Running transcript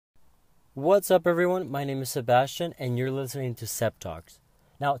What's up, everyone? My name is Sebastian, and you're listening to Sep Talks.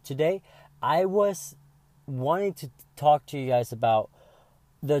 Now, today I was wanting to talk to you guys about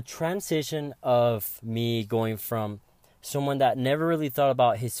the transition of me going from someone that never really thought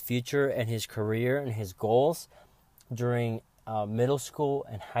about his future and his career and his goals during middle school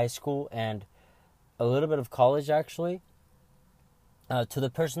and high school and a little bit of college, actually, to the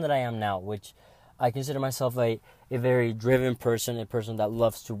person that I am now, which I consider myself a very driven person, a person that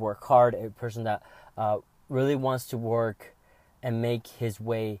loves to work hard, a person that really wants to work and make his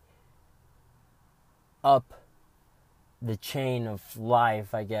way up the chain of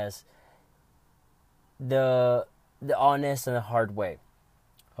life, I guess, the honest and the hard way.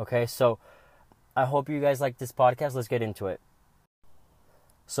 Okay, so I hope you guys like this podcast. Let's get into it.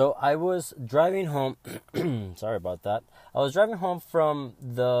 So I was driving home. Sorry about that. I was driving home from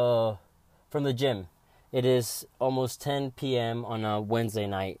the gym. It is almost 10 p.m. on a Wednesday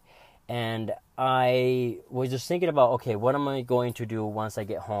night, and I was just thinking about, okay, what am I going to do once I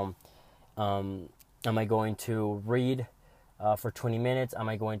get home? Am I going to read for 20 minutes? Am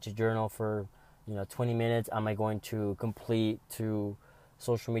I going to journal for 20 minutes? Am I going to complete two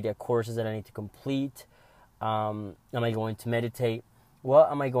social media courses that I need to complete? Am I going to meditate?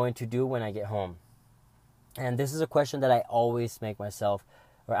 What am I going to do when I get home? And this is a question that I always make myself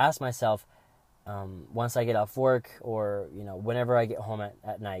or ask myself once I get off work or whenever I get home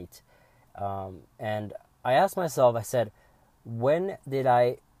at night. And I asked myself, I said, when did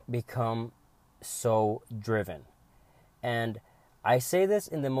I become so driven? And I say this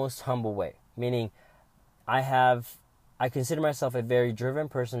in the most humble way, meaning I consider myself a very driven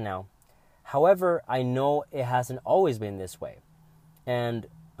person now. However, I know it hasn't always been this way. And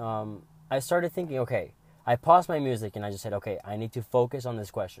I started thinking, okay, I paused my music and I just said, okay, I need to focus on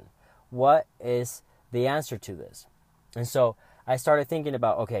this question. What is the answer to this? And so I started thinking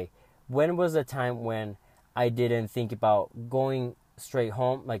about, okay, when was the time when I didn't think about going straight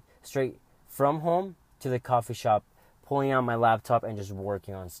home, like straight from home to the coffee shop, pulling out my laptop and just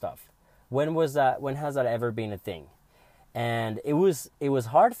working on stuff? When was that? When has that ever been a thing? And it was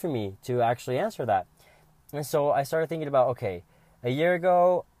hard for me to actually answer that. And so I started thinking about, okay, a year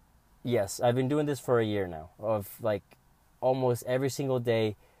ago, yes, I've been doing this for a year now, of like almost every single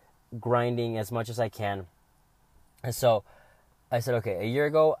day grinding as much as I can. And so I said, okay, a year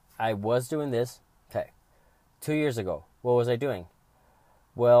ago I was doing this. Okay. 2 years ago, what was I doing?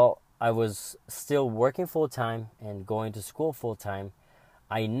 Well, I was still working full time and going to school full time.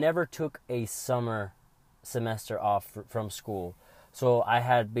 I never took a summer semester off from school. So I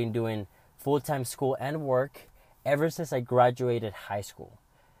had been doing full-time school and work ever since I graduated high school.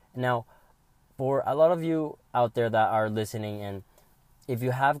 Now, for a lot of you out there that are listening, and if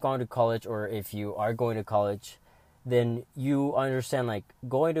you have gone to college or if you are going to college, then you understand like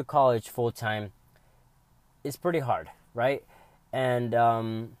going to college full-time is pretty hard, right? And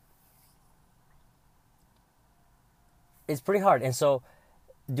it's pretty hard. And so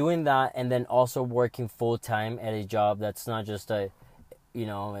doing that and then also working full-time at a job that's not just a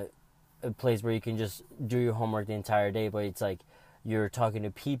place where you can just do your homework the entire day, but it's like you're talking to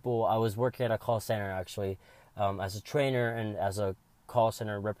people. I was working at a call center actually, as a trainer and as a call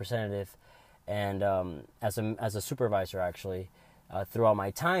center representative, and as a supervisor actually, throughout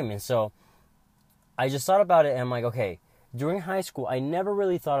my time. And so I just thought about it, and I'm like, okay, during high school, I never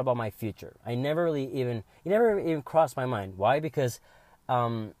really thought about my future. It never even crossed my mind. Why? Because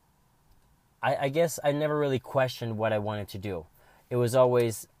I guess I never really questioned what I wanted to do. It was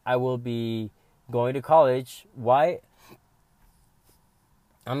always, I will be going to college. Why?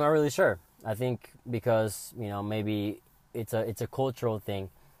 I'm not really sure. I think because, maybe it's a cultural thing,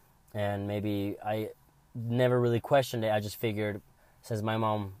 and maybe I never really questioned it. I just figured, since my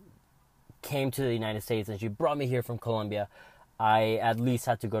mom came to the United States and she brought me here from Colombia, I at least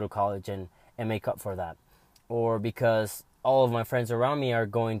had to go to college and make up for that. Or because all of my friends around me are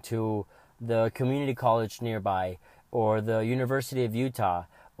going to the community college nearby, or the University of Utah,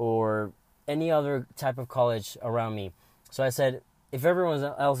 or any other type of college around me. So I said, if everyone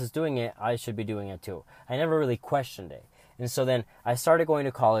else is doing it, I should be doing it too. I never really questioned it. And so then I started going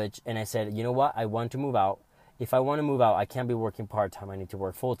to college, and I said, you know what? I want to move out. If I want to move out, I can't be working part-time. I need to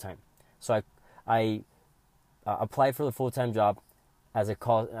work full-time. So I applied for the full-time job as a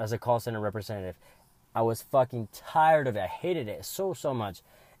call center representative. I was fucking tired of it. I hated it so much.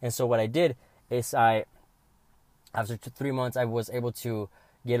 And so what I did is after 3 months, I was able to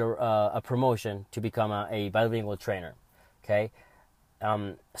get a promotion to become a bilingual trainer. Okay.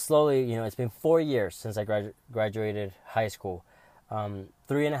 Slowly, it's been 4 years since I graduated high school.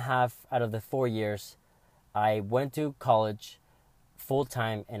 3.5 out of the 4 years, I went to college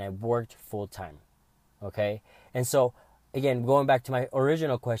full-time and I worked full-time. Okay? And so, again, going back to my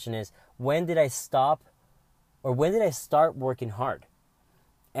original question is, when did I stop, or when did I start working hard?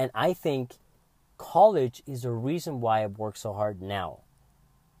 And I think college is the reason why I work so hard now.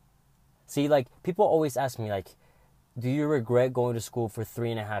 See, like, people always ask me, like, do you regret going to school for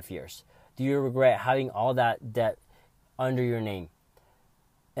 3.5 years? Do you regret having all that debt under your name?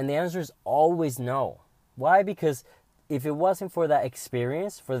 And the answer is always no. Why? Because if it wasn't for that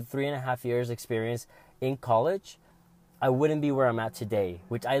experience, for the 3.5 years experience in college, I wouldn't be where I'm at today,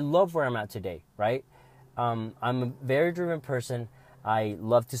 which I love where I'm at today, right? I'm a very driven person. I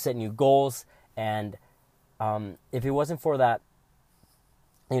love to set new goals. And if it wasn't for that,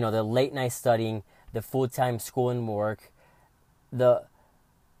 the late night studying, the full-time school and work, the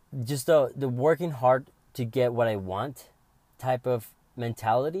working hard to get what I want type of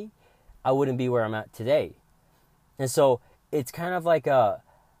mentality, I wouldn't be where I'm at today. And so it's kind of like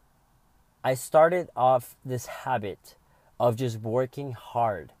I started off this habit of just working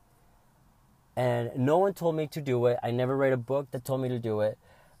hard. And no one told me to do it. I never read a book that told me to do it.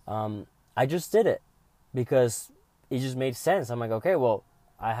 I just did it because it just made sense. I'm like, okay, well,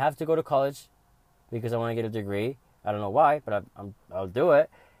 I have to go to college because I want to get a degree. I don't know why, but I'll do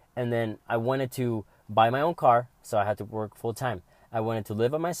it. And then I wanted to buy my own car, so I had to work full time. I wanted to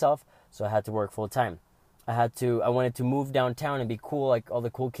live by myself, so I had to work full time. I wanted to move downtown and be cool like all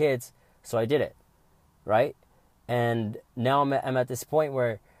the cool kids, so I did it, right? And now I'm at this point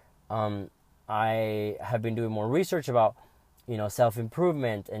where I have been doing more research about,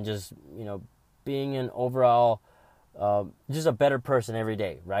 self-improvement and just, being an overall, just a better person every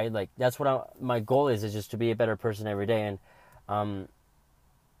day, right? Like, that's what my goal is just to be a better person every day. And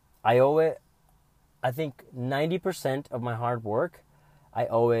I owe it, I think 90% of my hard work, I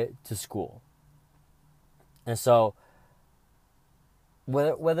owe it to school. And so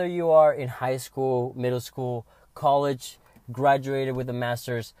whether you are in high school, middle school, college, graduated with a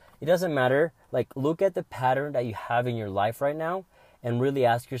master's, it doesn't matter. Like, look at the pattern that you have in your life right now and really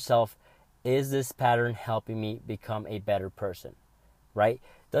ask yourself, is this pattern helping me become a better person, right?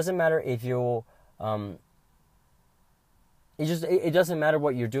 Doesn't matter if you, it doesn't matter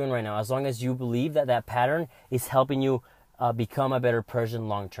what you're doing right now, as long as you believe that pattern is helping you become a better person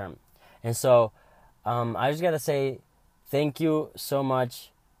long term. And so, I just gotta say, thank you so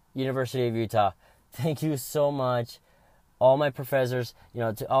much, University of Utah. Thank you so much, all my professors.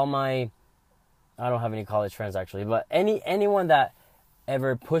 To all my, I don't have any college friends actually, but anyone that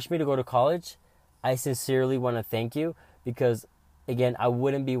ever pushed me to go to college, I sincerely want to thank you, because again, I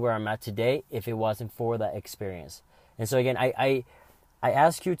wouldn't be where I'm at today if it wasn't for that experience. And so again, I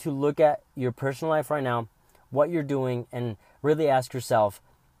ask you to look at your personal life right now, what you're doing, and really ask yourself,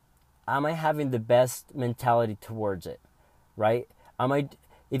 am I having the best mentality towards it, right?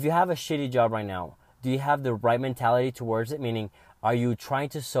 If you have a shitty job right now, do you have the right mentality towards it? Meaning, are you trying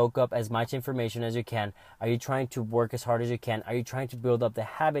to soak up as much information as you can? Are you trying to work as hard as you can? Are you trying to build up the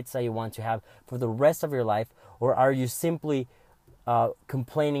habits that you want to have for the rest of your life? Or are you simply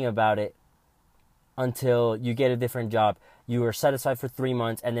complaining about it until you get a different job? You are satisfied for 3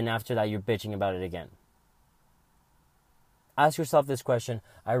 months, and then after that, you're bitching about it again. Ask yourself this question.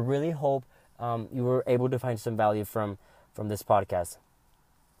 I really hope you were able to find some value from this podcast.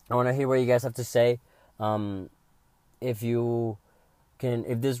 I want to hear what you guys have to say. If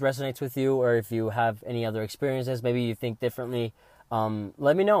this resonates with you, or if you have any other experiences, maybe you think differently,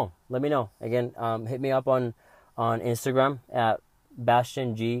 let me know. Again, hit me up on Instagram at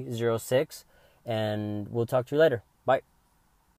BastianG06, and we'll talk to you later.